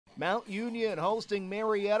Mount Union hosting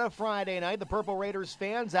Marietta Friday night. The Purple Raiders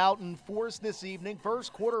fans out in force this evening.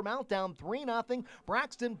 First quarter, Mount down 3-0.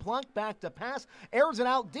 Braxton Plunk back to pass. Airs it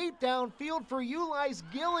out deep downfield for Ulyce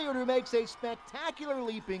Gilliard, who makes a spectacular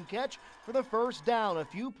leaping catch for the first down. A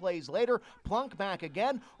few plays later, Plunk back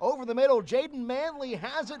again. Over the middle, Jaden Manley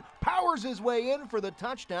has it. Powers his way in for the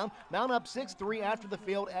touchdown. Mount up 6-3 after the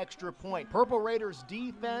failed extra point. Purple Raiders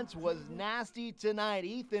defense was nasty tonight.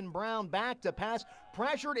 Ethan Brown back to pass.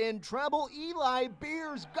 Pressured in trouble. Eli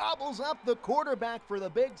Beers gobbles up the quarterback for the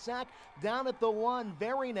big sack down at the 1.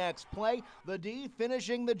 Very next play, the D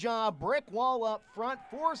finishing the job. Brick wall up front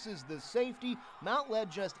forces the safety. Mount led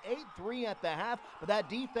just 8-3 at the half, but that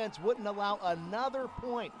defense wouldn't allow another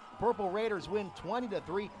point. Purple Raiders win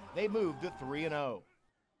 20-3. They move to 3-0.